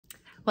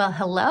Well,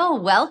 hello.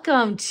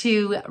 Welcome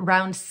to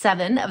round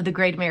 7 of the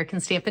Great American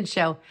Stampin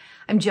Show.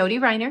 I'm Jodi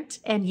Reinert,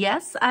 and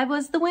yes, I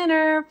was the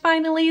winner,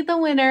 finally the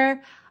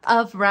winner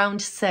of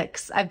round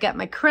 6. I've got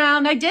my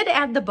crown. I did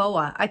add the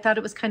boa. I thought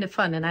it was kind of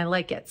fun, and I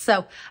like it.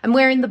 So I'm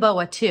wearing the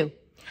boa too.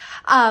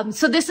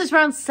 So this is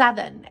round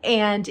 7,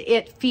 and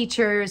it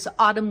features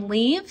Autumn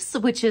Leaves,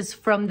 which is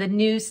from the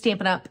new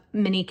Stampin' Up!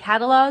 Mini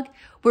catalog.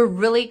 We're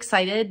really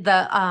excited.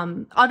 The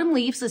Autumn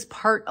Leaves is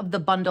part of the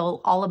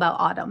bundle All About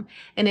Autumn,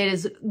 and it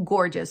is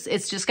gorgeous.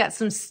 It's just got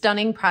some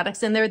stunning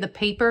products in there. The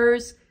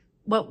papers,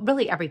 well,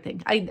 really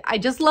everything. I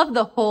just love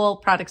the whole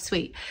product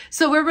suite.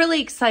 So we're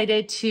really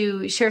excited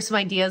to share some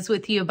ideas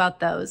with you about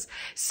those.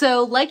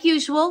 So like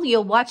usual,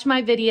 you'll watch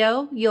my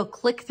video, you'll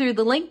click through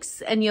the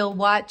links, and you'll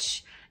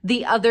watch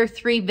the other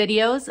 3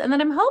 videos, and then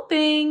I'm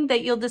hoping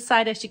that you'll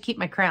decide I should keep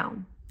my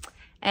crown,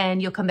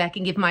 and you'll come back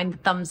and give mine the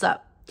thumbs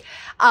up.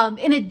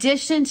 In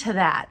addition to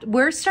that,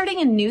 we're starting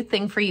a new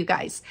thing for you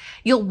guys.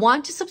 You'll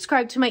want to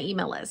subscribe to my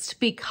email list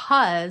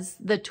because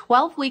the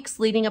 12 weeks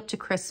leading up to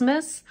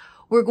Christmas,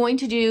 we're going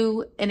to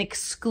do an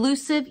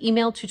exclusive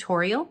email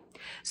tutorial.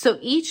 So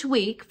each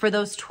week for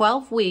those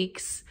 12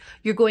 weeks,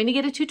 you're going to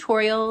get a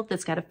tutorial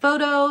that's got a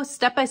photo,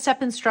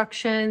 step-by-step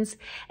instructions,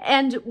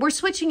 and we're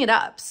switching it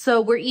up. So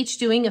we're each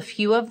doing a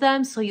few of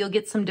them, so you'll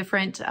get some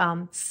different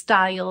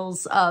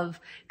styles of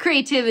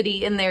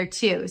creativity in there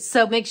too.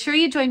 So make sure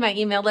you join my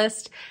email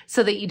list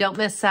so that you don't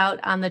miss out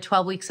on the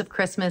 12 weeks of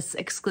Christmas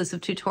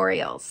exclusive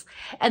tutorials.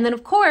 And then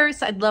of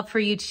course, I'd love for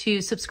you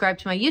to subscribe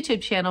to my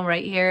YouTube channel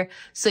right here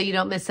so you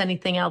don't miss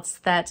anything else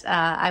that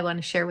I want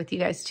to share with you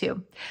guys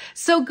too.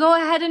 So go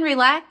ahead and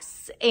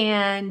relax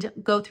and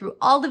go through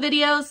all the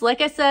videos.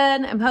 Like I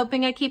said, I'm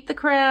hoping I keep the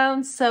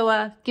crown,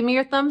 so give me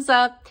your thumbs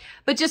up,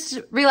 but just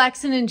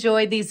relax and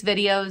enjoy these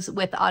videos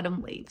with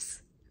Autumn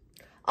Leaves.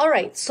 All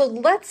right, so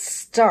let's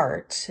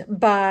start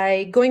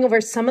by going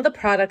over some of the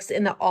products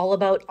in the All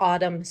About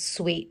Autumn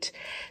suite.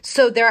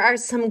 So there are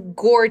some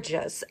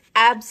gorgeous,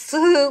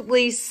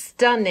 absolutely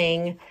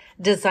stunning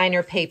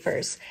designer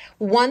papers.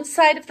 One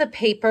side of the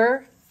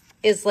paper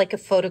is like a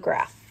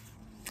photograph.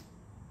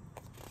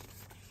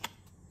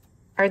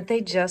 Aren't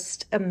they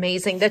just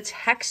amazing? The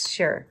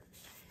texture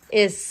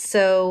is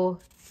so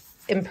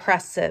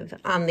impressive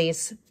on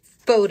these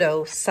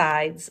photo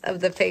sides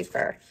of the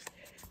paper.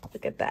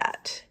 Look at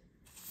that.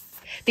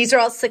 These are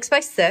all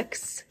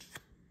 6x6.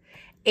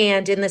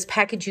 And in this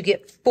package, you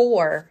get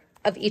 4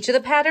 of each of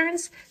the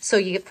patterns. So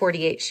you get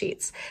 48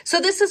 sheets. So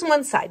this is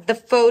one side, the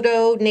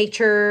photo,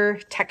 nature,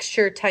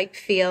 texture type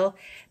feel.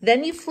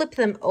 Then you flip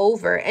them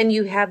over and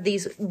you have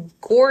these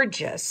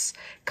gorgeous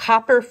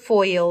copper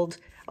foiled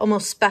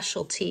almost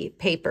specialty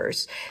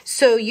papers.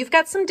 So you've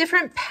got some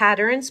different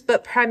patterns,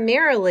 but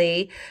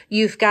primarily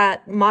you've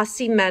got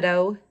Mossy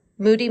Meadow,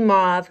 Moody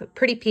Mauve,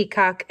 Pretty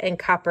Peacock, and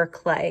Copper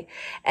Clay.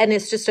 And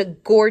it's just a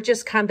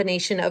gorgeous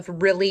combination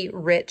of really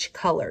rich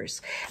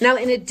colors. Now,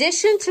 in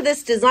addition to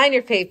this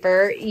designer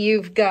paper,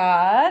 you've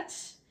got,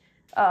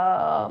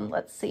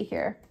 let's see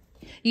here.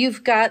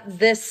 You've got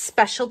this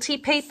specialty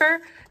paper.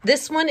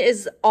 This one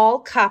is all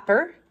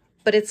copper,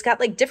 but it's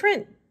got like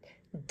different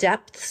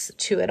depths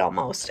to it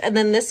almost. And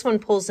then this one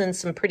pulls in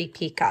some Pretty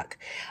Peacock.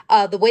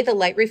 The way the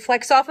light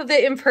reflects off of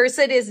it in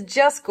person is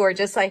just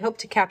gorgeous. I hope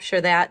to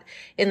capture that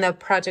in the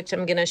project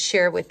I'm going to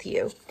share with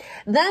you.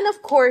 Then,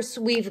 of course,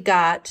 we've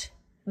got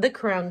the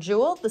crown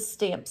jewel, the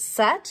stamp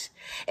set.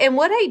 And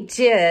what I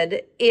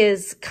did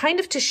is kind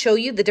of to show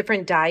you the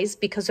different dies,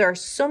 because there are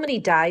so many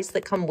dies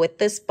that come with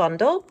this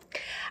bundle.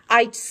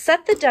 I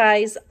set the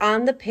dies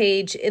on the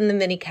page in the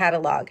mini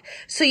catalog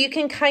so you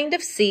can kind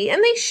of see,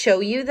 and they show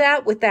you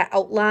that with that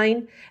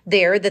outline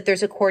there, that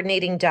there's a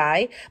coordinating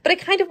die, but I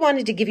kind of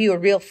wanted to give you a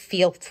real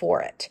feel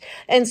for it.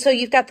 And so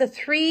you've got the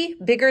 3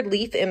 bigger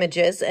leaf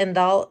images, and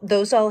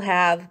those all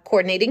have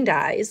coordinating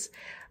dies.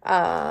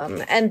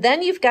 And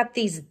then you've got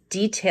these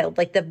detailed,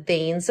 like the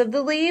veins of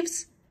the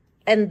leaves,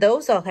 and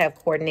those all have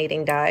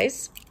coordinating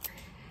dies.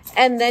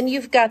 And then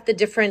you've got the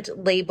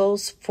different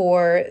labels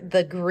for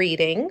the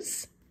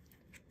greetings.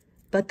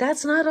 But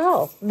that's not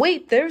all.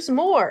 Wait, there's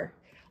more.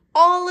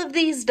 All of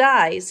these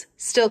dies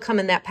still come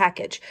in that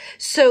package.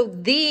 So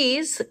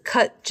these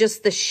cut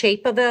just the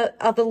shape of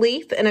a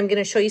leaf, and I'm going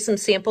to show you some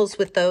samples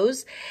with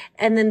those.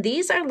 And then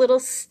these are little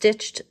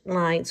stitched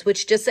lines,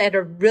 which just add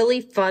a really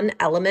fun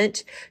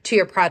element to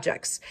your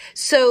projects.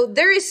 So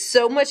there is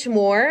so much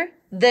more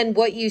than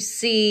what you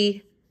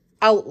see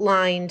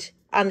outlined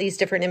on these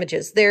different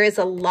images. There is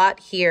a lot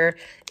here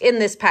in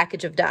this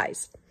package of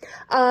dies.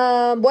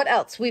 What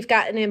else? We've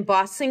got an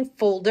embossing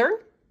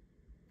folder,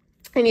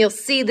 and you'll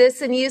see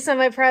this in use on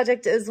my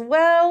project as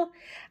well.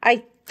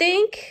 I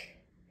think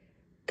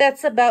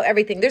that's about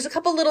everything. There's a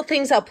couple little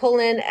things I'll pull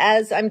in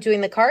as I'm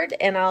doing the card,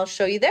 and I'll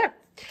show you there.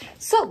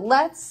 So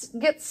let's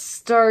get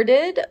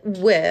started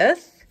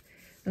with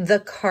the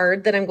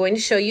card that I'm going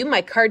to show you.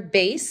 My card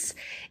base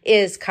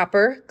is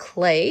copper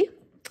clay,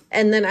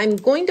 and then I'm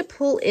going to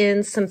pull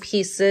in some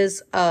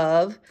pieces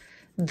of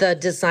the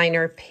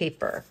designer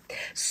paper.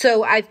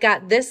 So I've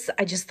got this,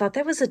 I just thought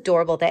that was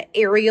adorable. That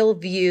aerial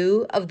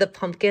view of the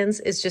pumpkins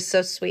is just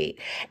so sweet.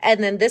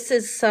 And then this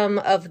is some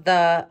of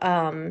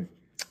the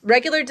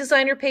regular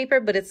designer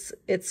paper, but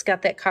it's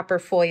got that copper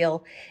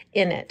foil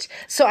in it.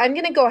 So I'm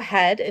going to go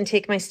ahead and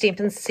take my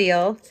Stampin'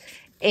 Seal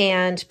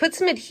and put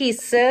some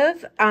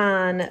adhesive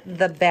on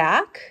the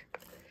back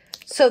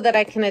so that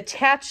I can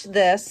attach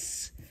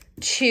this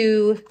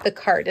to the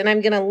card. And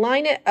I'm going to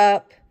line it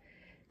up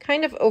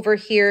kind of over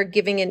here,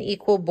 giving an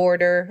equal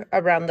border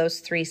around those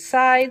 3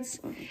 sides.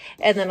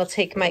 And then I'll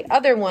take my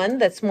other one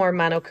that's more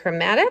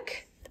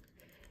monochromatic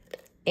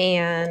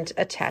and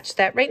attach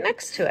that right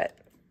next to it.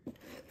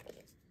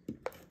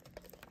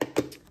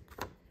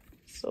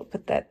 So we'll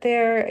put that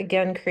there,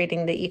 again,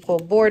 creating the equal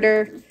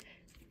border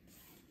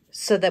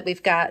so that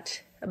we've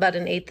got about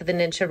 1/8 of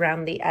an inch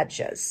around the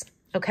edges,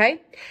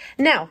 okay?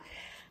 Now,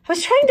 I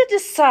was trying to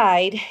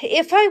decide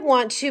if I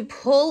want to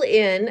pull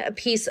in a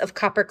piece of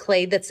copper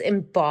clay that's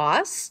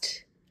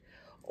embossed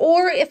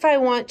or if I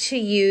want to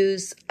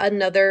use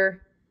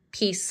another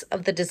piece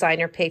of the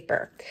designer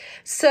paper.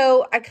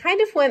 So I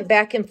kind of went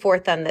back and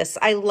forth on this.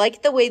 I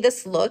like the way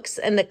this looks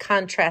and the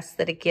contrast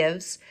that it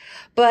gives,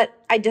 but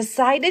I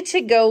decided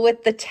to go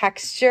with the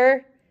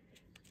texture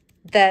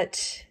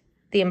that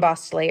the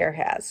embossed layer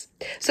has.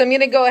 So I'm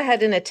going to go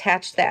ahead and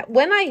attach that.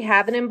 When I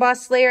have an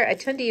embossed layer, I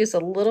tend to use a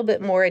little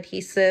bit more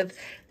adhesive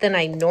than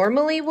I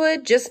normally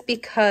would, just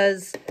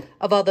because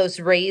of all those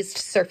raised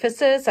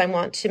surfaces. I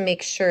want to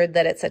make sure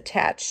that it's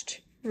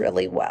attached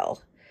really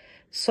well.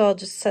 So I'll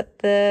just set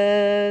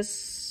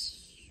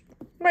this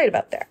right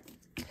about there.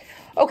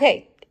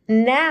 Okay,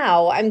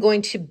 now I'm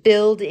going to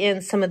build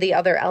in some of the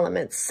other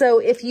elements. So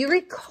if you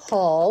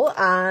recall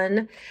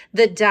on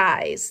the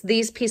dies,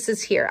 these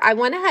pieces here, I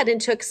went ahead and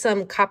took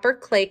some copper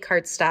clay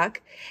cardstock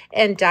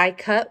and die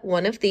cut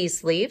one of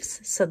these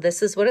leaves. So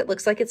this is what it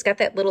looks like. It's got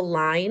that little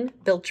line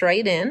built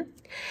right in.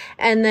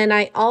 And then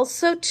I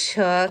also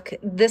took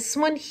this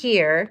one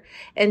here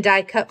and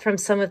die cut from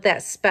some of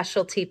that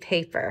specialty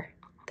paper,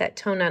 that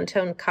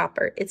tone-on-tone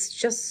copper. It's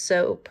just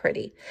so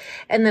pretty.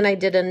 And then I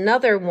did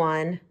another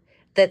one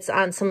that's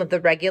on some of the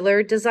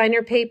regular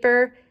designer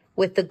paper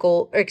with the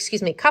gold, or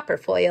excuse me, copper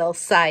foil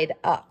side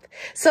up.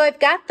 So I've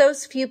got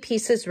those few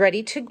pieces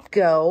ready to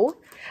go.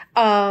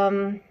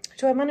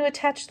 Do I want to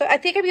attach the, I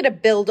think I'm going to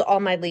build all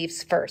my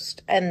leaves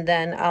first, and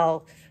then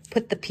I'll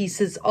put the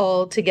pieces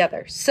all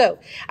together. So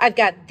I've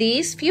got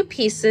these few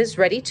pieces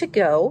ready to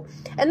go,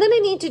 and then I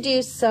need to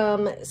do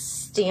some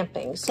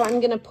stamping. So I'm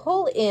going to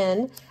pull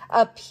in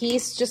a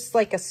piece, just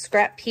like a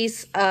scrap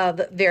piece of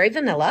Very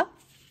Vanilla.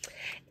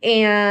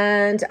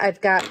 And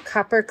I've got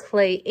copper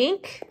clay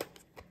ink,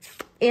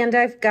 and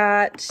I've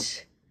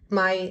got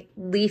my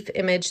leaf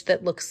image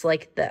that looks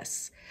like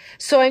this.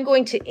 So I'm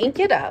going to ink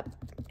it up,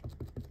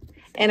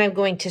 and I'm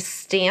going to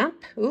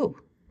stamp. Ooh,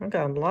 I've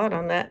got a lot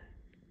on that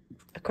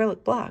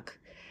acrylic block.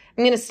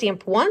 I'm going to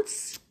stamp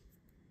once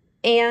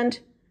and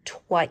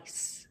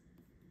twice.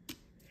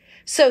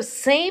 So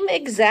same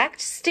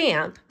exact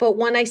stamp, but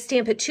when I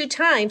stamp it 2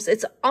 times,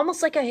 it's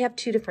almost like I have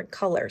 2 different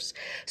colors.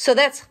 So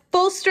that's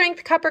full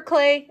strength copper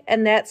clay,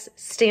 and that's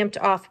stamped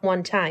off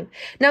 1 time.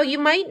 Now you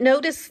might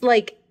notice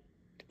like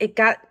it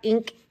got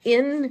ink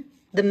in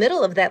the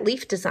middle of that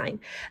leaf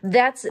design.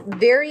 That's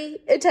very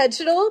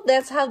intentional.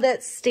 That's how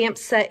that stamp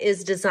set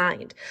is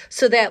designed.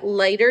 So that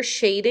lighter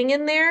shading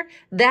in there,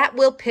 that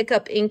will pick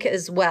up ink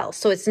as well.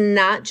 So it's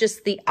not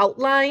just the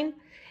outline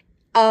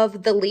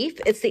of the leaf,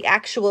 it's the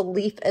actual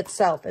leaf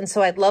itself. And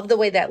so I love the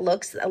way that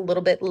looks, a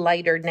little bit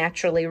lighter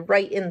naturally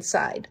right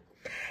inside.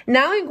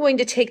 Now I'm going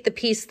to take the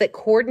piece that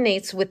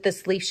coordinates with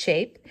this leaf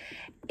shape,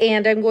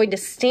 and I'm going to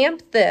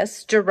stamp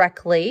this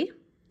directly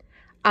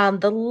on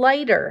the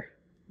lighter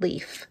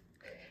leaf.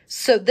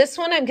 So this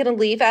one I'm going to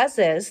leave as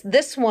is.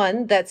 This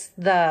one that's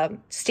the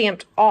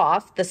stamped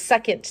off, the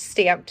second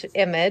stamped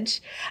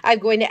image, I'm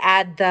going to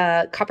add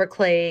the copper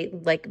clay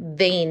like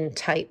vein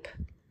type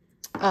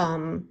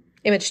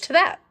image to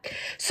that.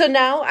 So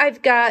now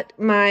I've got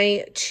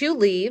my 2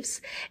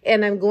 leaves,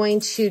 and I'm going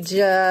to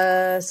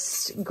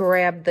just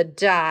grab the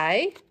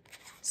die,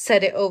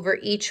 set it over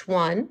each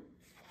one,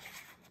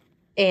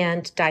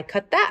 and die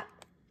cut that.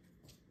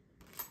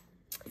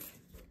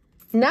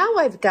 Now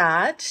I've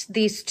got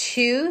these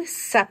 2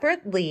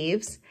 separate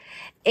leaves,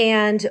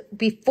 and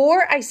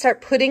before I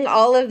start putting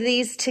all of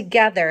these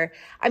together,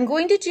 I'm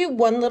going to do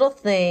one little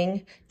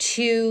thing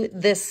to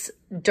this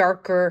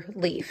darker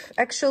leaf.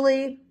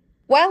 Actually,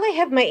 while I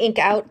have my ink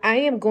out, I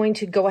am going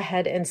to go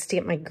ahead and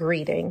stamp my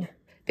greeting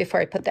before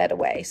I put that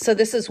away. So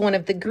this is one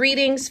of the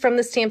greetings from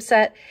the stamp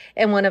set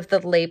and one of the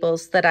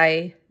labels that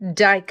I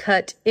die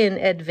cut in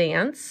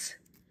advance.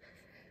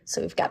 So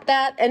we've got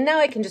that, and now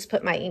I can just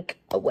put my ink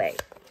away.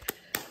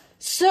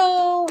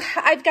 So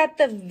I've got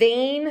the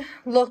vein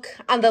look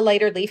on the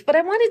lighter leaf, but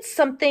I wanted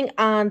something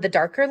on the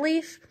darker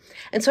leaf.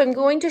 And so I'm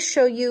going to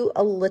show you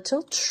a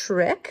little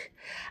trick.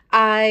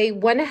 I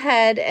went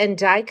ahead and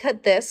die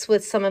cut this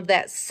with some of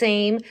that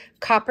same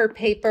copper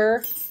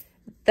paper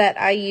that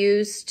I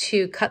use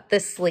to cut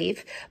this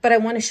leaf, but I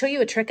want to show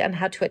you a trick on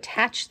how to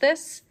attach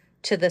this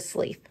to this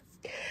leaf.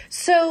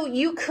 So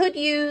you could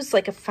use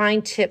like a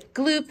fine tip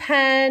glue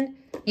pen.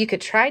 You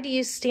could try to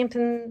use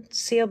Stampin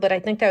Seal, but I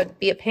think that would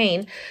be a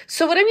pain.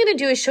 So what I'm going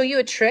to do is show you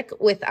a trick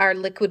with our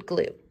liquid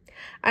glue.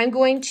 I'm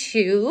going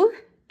to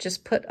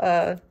just put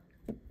a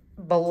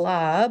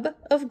blob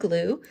of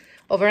glue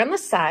over on the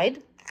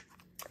side,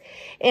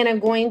 and I'm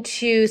going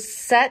to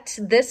set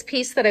this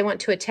piece that I want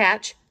to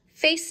attach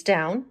face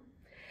down,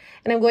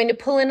 and I'm going to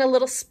pull in a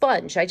little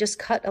sponge. I just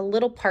cut a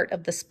little part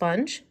of the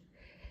sponge,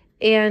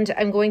 and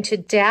I'm going to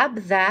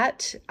dab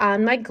that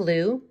on my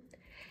glue,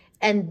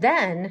 and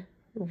then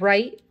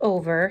right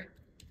over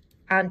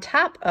on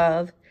top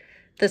of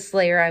this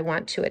layer I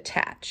want to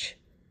attach.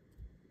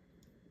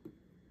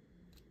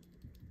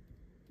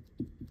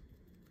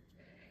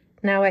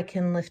 Now I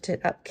can lift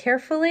it up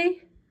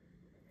carefully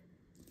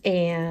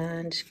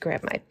and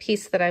grab my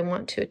piece that I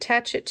want to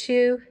attach it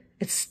to.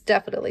 It's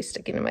definitely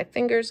sticking to my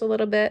fingers a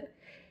little bit,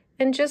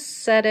 and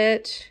just set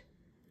it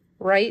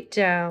right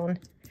down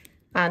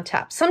on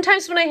top.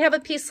 Sometimes when I have a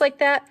piece like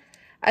that,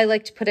 I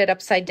like to put it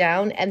upside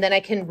down, and then I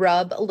can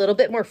rub a little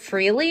bit more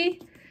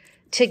freely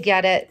to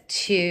get it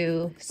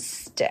to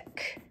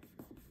stick.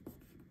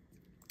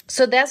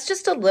 So that's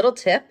just a little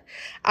tip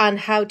on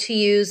how to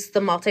use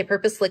the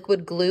multi-purpose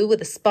liquid glue with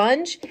a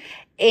sponge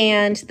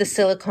and the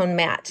silicone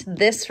mat.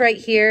 This right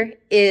here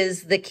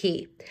is the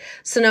key.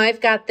 So now I've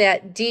got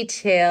that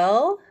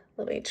detail.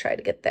 Let me try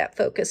to get that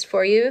focused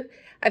for you.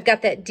 I've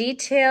got that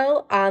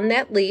detail on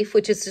that leaf,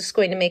 which is just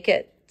going to make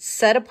it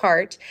set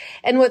apart.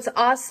 And what's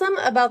awesome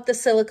about the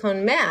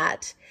silicone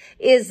mat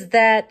is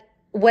that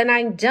when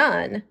I'm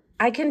done,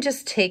 I can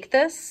just take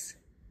this.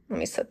 Let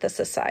me set this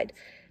aside.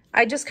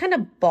 I just kind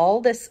of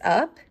ball this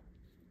up,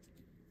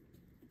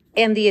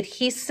 and the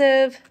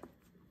adhesive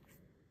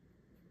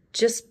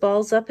just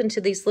balls up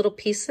into these little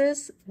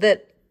pieces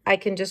that I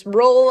can just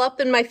roll up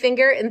in my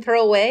finger and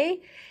throw away,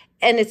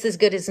 and it's as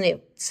good as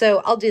new.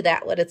 So I'll do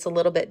that when it's a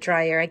little bit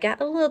drier. I got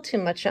a little too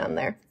much on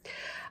there.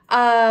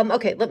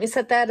 Okay, let me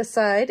set that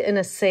aside in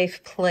a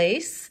safe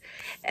place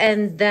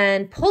and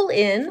then pull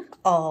in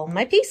all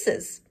my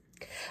pieces.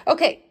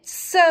 Okay,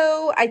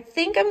 so I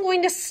think I'm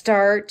going to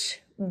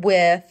start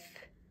with,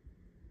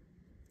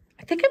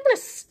 I'll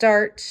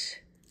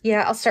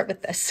start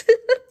with this.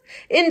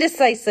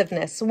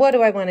 Indecisiveness. What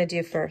do I want to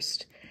do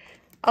first?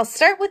 I'll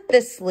start with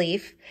this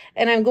leaf,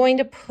 and I'm going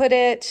to put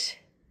it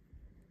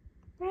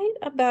right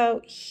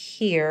about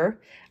here.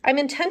 I'm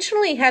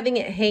intentionally having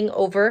it hang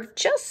over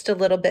just a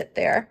little bit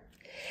there.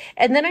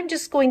 And then I'm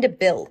just going to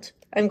build.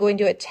 I'm going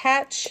to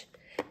attach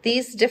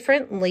these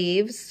different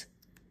leaves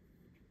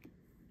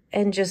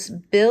and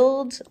just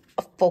build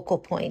a focal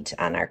point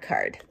on our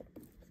card.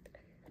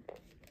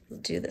 We'll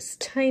do this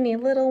tiny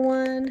little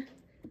one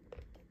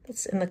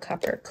that's in the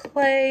copper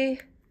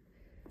clay.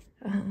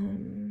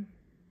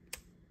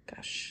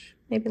 Gosh,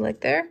 maybe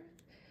like there.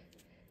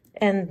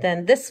 And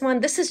then this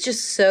one, this is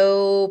just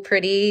so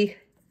pretty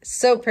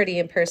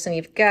in person.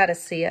 You've got to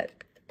see it.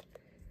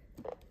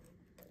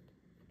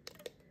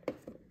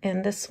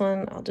 And this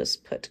one, I'll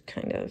just put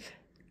kind of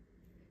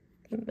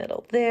in the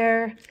middle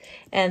there.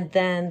 And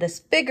then this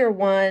bigger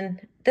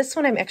one, this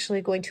one I'm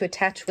actually going to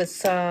attach with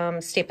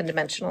some Stampin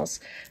Dimensionals.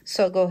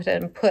 So I'll go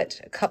ahead and put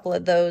a couple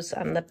of those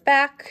on the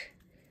back,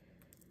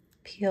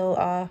 peel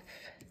off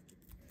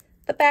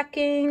the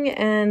backing,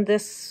 and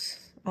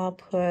this I'll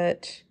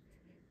put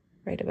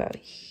right about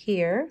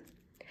here.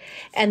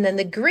 And then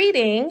the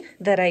greeting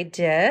that I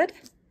did,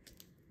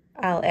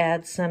 I'll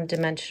add some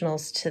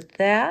dimensionals to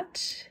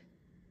that.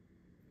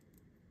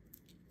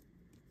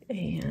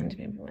 And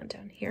maybe one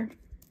down here.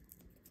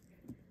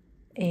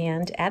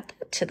 And add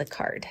that to the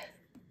card.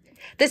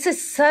 This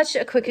is such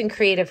a quick and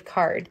creative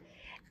card,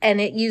 and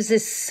it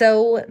uses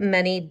so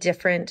many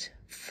different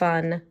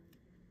fun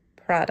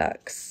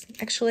products.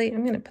 Actually,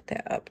 I'm going to put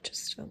that up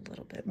just a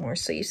little bit more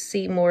so you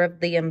see more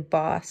of the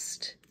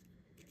embossed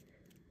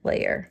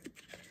layer.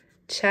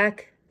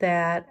 Check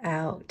that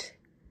out.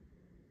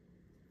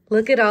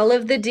 Look at all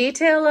of the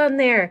detail on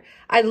there.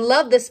 I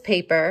love this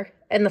paper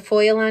and the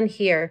foil on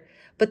here,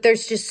 but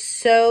there's just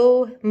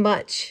so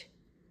much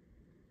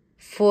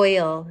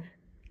foil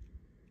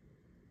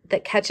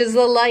that catches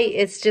the light.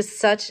 It's just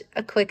such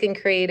a quick and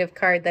creative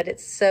card that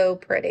it's so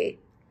pretty.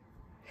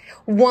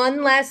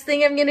 One last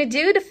thing I'm going to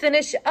do to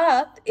finish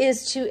up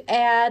is to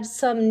add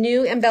some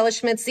new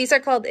embellishments. These are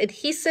called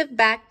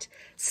Adhesive-Backed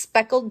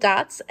Speckled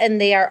Dots, and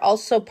they are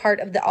also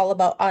part of the All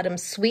About Autumn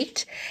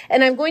suite.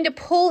 And I'm going to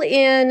pull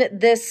in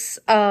this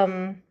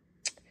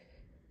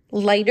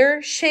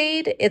lighter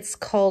shade. It's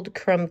called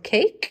Crumb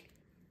Cake.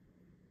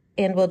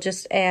 And we'll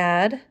just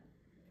add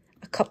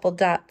a couple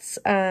dots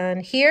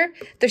on here.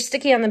 They're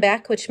sticky on the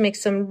back, which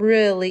makes them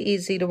really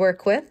easy to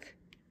work with.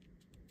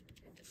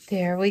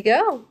 There we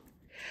go.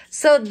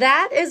 So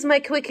that is my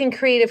quick and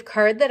creative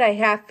card that I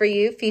have for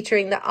you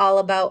featuring the All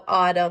About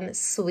Autumn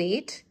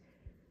suite.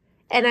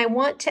 And I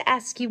want to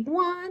ask you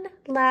one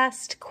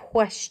last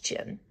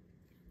question.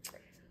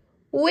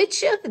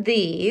 Which of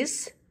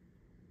these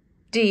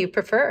do you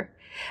prefer?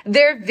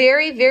 They're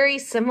very, very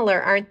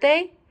similar, aren't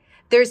they?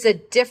 There's a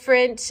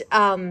different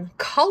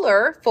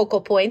color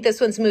focal point. This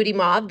one's Moody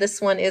Mauve.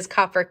 This one is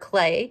Copper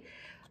Clay.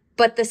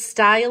 But the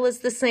style is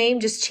the same,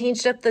 just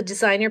changed up the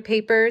designer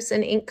papers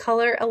and ink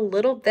color a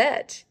little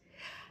bit.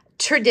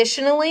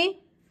 Traditionally,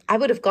 I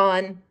would have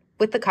gone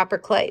with the Copper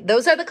Clay.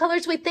 Those are the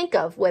colors we think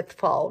of with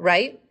fall,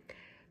 right?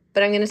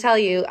 But I'm going to tell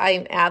you,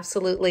 I'm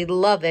absolutely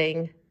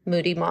loving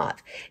Moody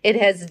Mauve. It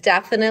has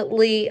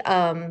definitely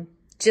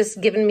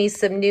just given me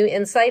some new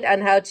insight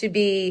on how to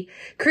be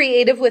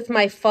creative with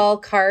my fall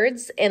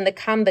cards, and the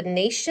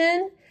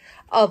combination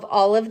of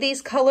all of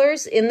these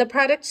colors in the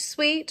product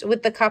suite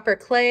with the Copper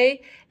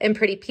Clay and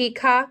Pretty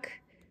Peacock,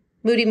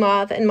 Moody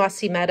Mauve, and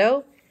Mossy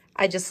Meadow.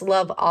 I just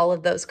love all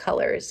of those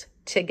colors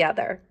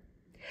together.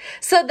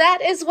 So that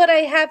is what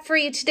I have for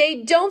you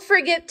today. Don't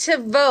forget to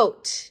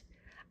vote.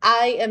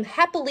 I am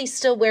happily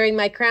still wearing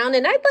my crown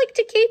and I'd like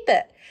to keep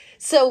it.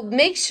 So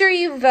make sure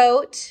you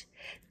vote.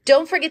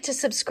 Don't forget to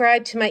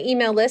subscribe to my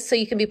email list so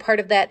you can be part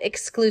of that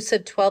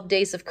exclusive 12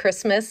 days of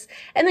Christmas.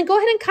 And then go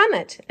ahead and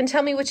comment and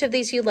tell me which of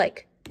these you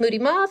like, Moody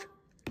Mauve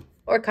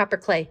or Copper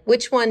Clay.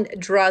 Which one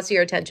draws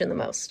your attention the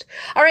most?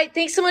 All right,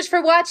 thanks so much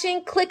for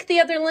watching. Click the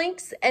other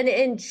links and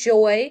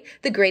enjoy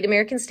the Great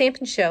American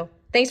Stampin' Show.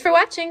 Thanks for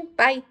watching.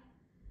 Bye.